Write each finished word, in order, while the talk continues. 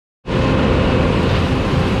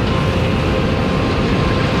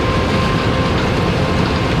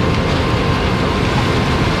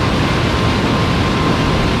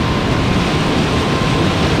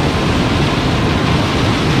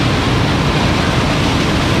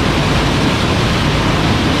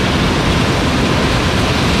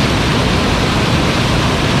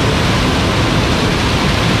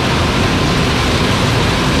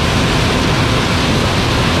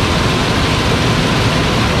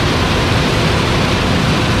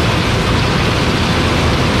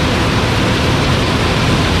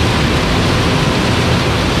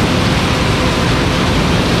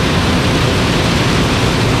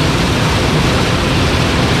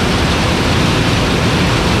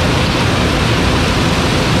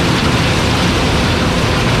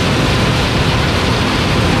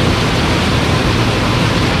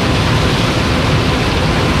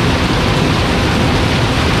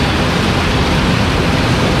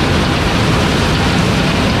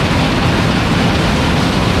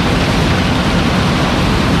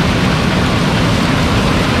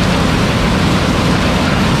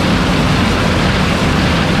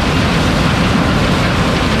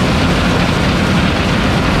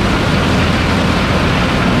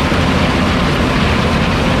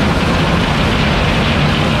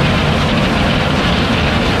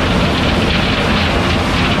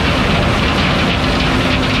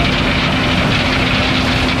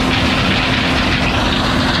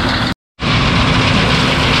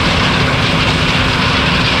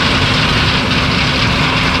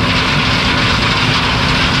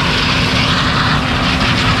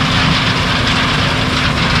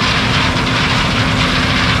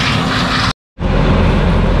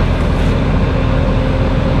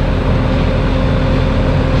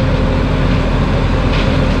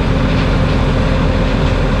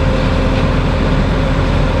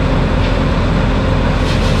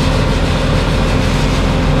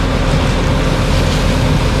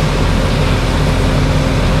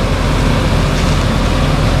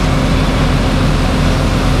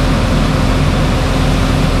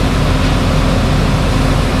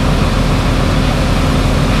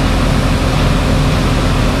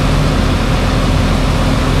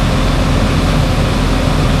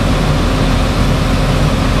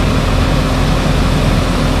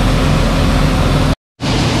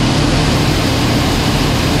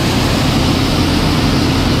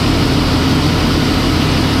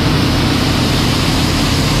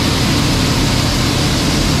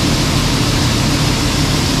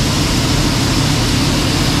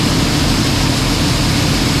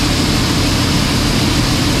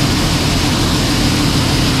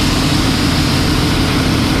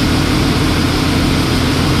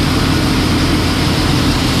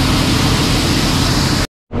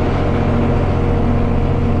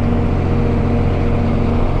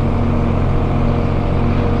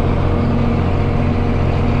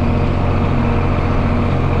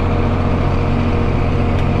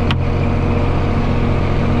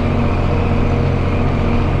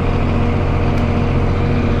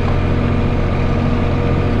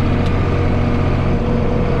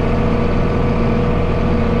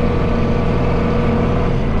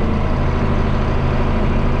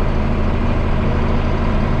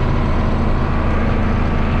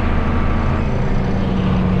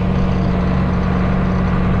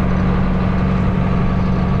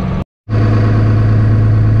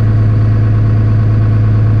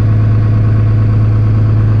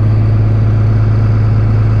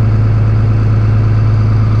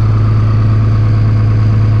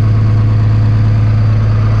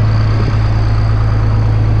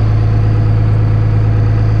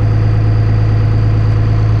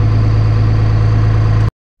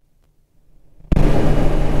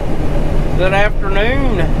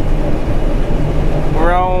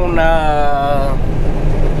We're on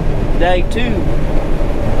day 2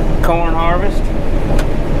 corn harvest.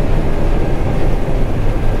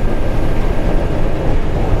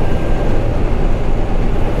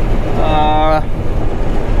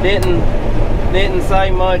 Didn't say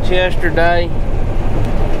much yesterday.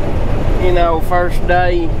 You know, first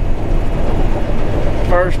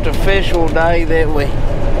official day that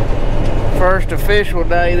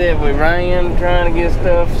we ran, trying to get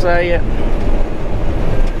stuff set.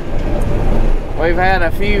 We've had a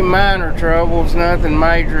few minor troubles, nothing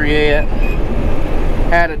major yet.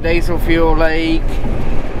 Had a diesel fuel leak.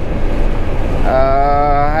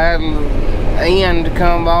 Had an end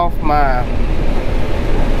come off my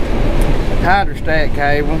hydrostat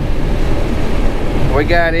cable. We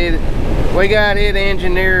got it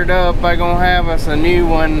engineered up. They're gonna have us a new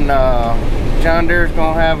one. John Deere's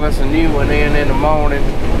gonna have us a new one in the morning.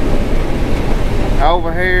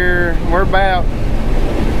 Over here, we're about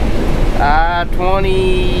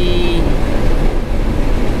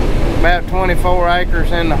 24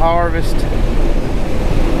 acres in the harvest.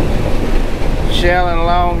 Shelling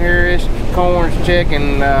along here. This corn's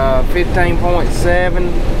checking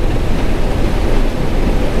 15.7.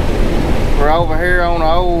 We're over here on the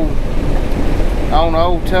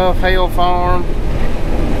old Tough Hill farm.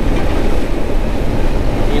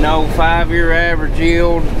 You know, 5-year average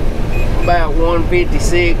yield about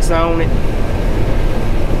 156 on it.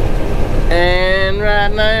 And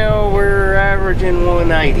right now we're averaging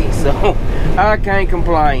 180, so I can't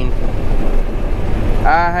complain.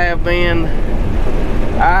 I have been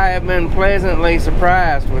pleasantly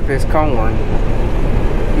surprised with this corn.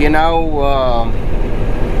 You know,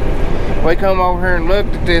 we come over here and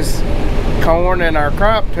looked at this corn in our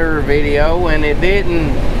crop tour video, and this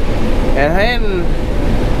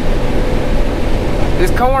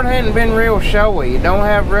corn hadn't been real showy. It don't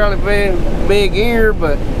have really big ear,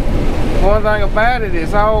 but one thing about it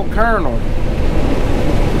is all kernel.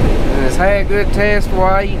 And it's had good test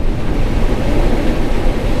weight.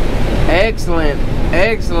 Excellent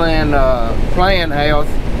plant health.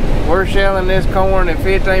 We're selling this corn at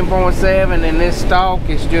 15.7, and this stalk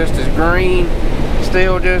is just as green,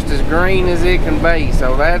 still just as green as it can be.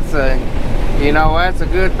 So that's a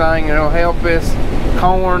good thing. It'll help this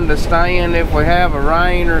corn to stand if we have a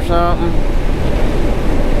rain or something.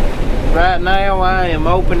 Right now I am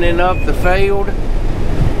opening up the field.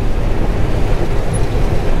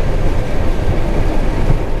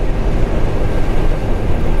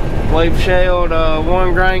 We've shelled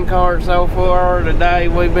 1 grain cart so far today.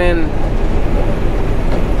 We've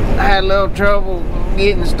had a little trouble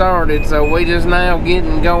getting started, so we just now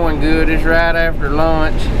getting going good. It's right after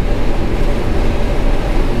lunch.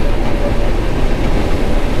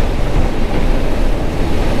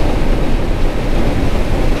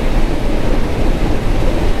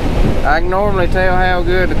 I can normally tell how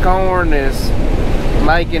good the corn is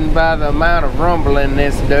making by the amount of rumbling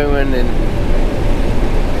it's doing, and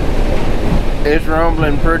it's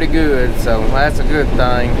rumbling pretty good, so that's a good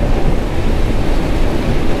thing.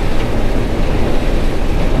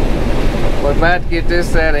 We're about to get this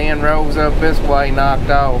set of end rows up this way knocked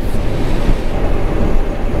off.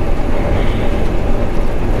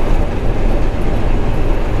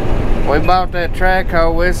 We bought that track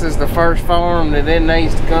hoe. This is the first farm that it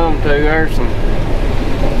needs to come to.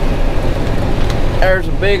 There's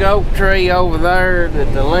a big oak tree over there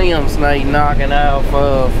that the limbs need knocking off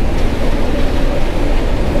of.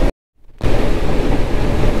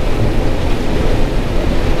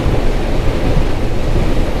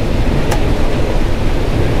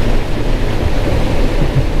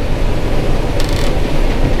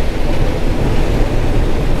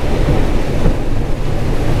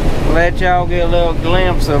 Let y'all get a little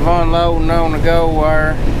glimpse of unloading on the go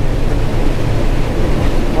wire.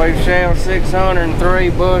 We've shelled 603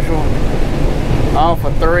 bushel off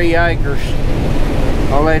of 3 acres.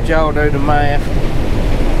 I'll let y'all do the math.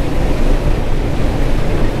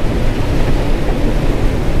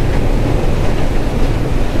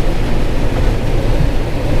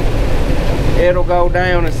 It'll go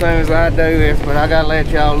down as soon as I do this, but I gotta let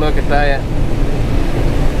y'all look at that.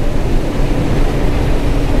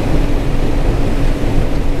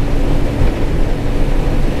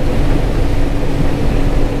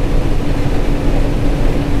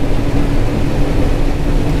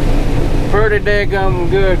 Pretty daggum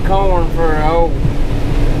good corn for an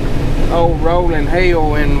old rolling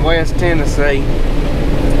hill in West Tennessee.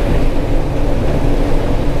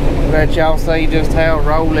 Let y'all see just how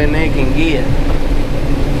rolling it can get.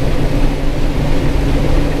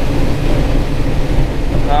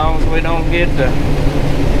 As long as we don't get the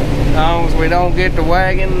As long as we don't get the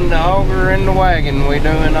wagon, the auger in the wagon, we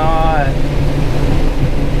doing alright.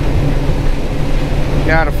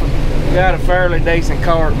 Got a fairly decent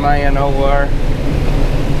cart man over there.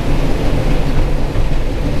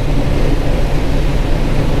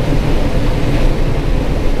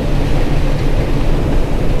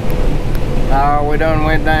 Oh, we done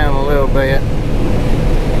went down a little bit.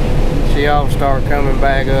 She ought to start coming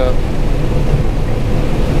back up.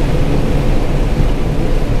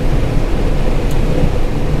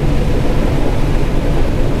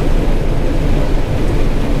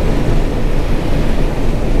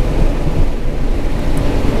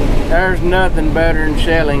 There's nothing better than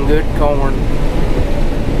shelling good corn.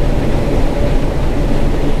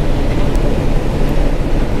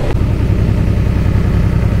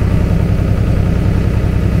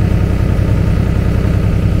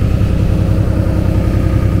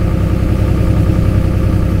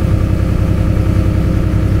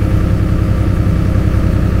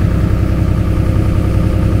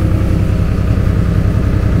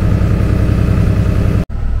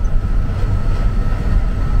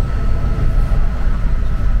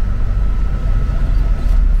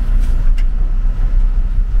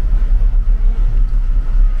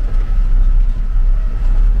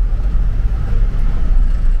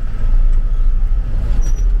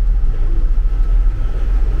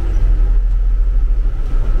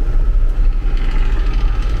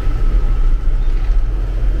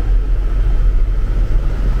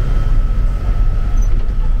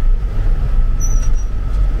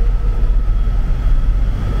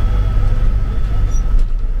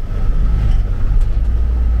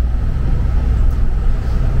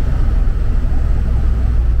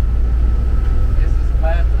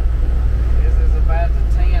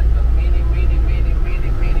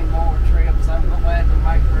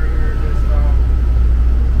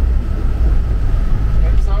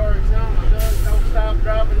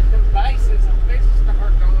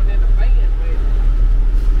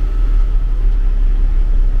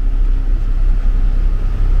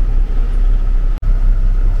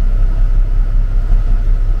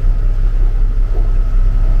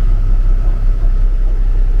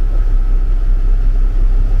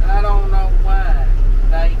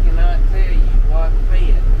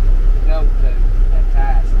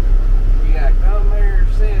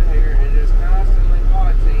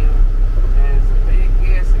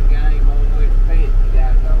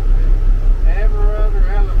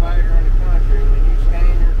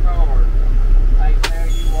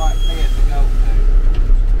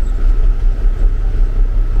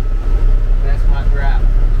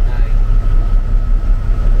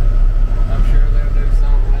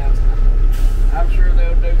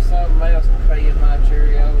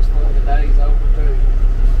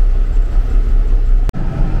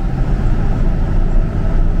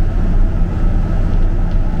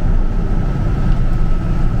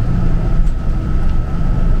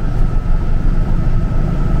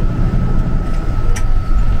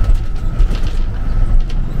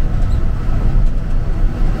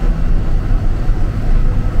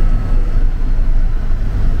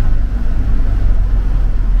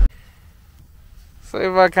 See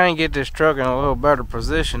if I can't get this truck in a little better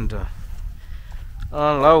position to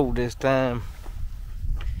unload this time.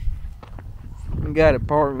 Got it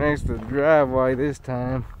parked next to the driveway this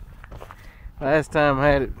time. Last time I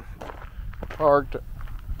had it parked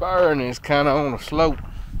there and it's kind of on a slope.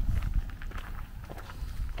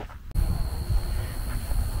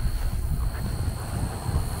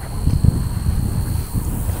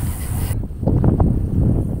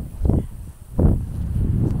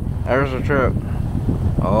 There's the truck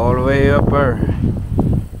all the way up there,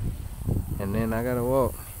 and then I gotta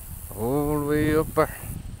walk all the way up there.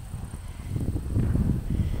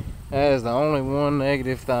 That is the only one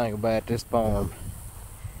negative thing about this farm.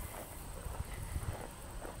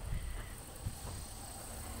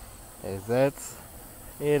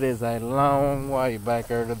 It is a long way back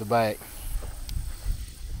there to the back.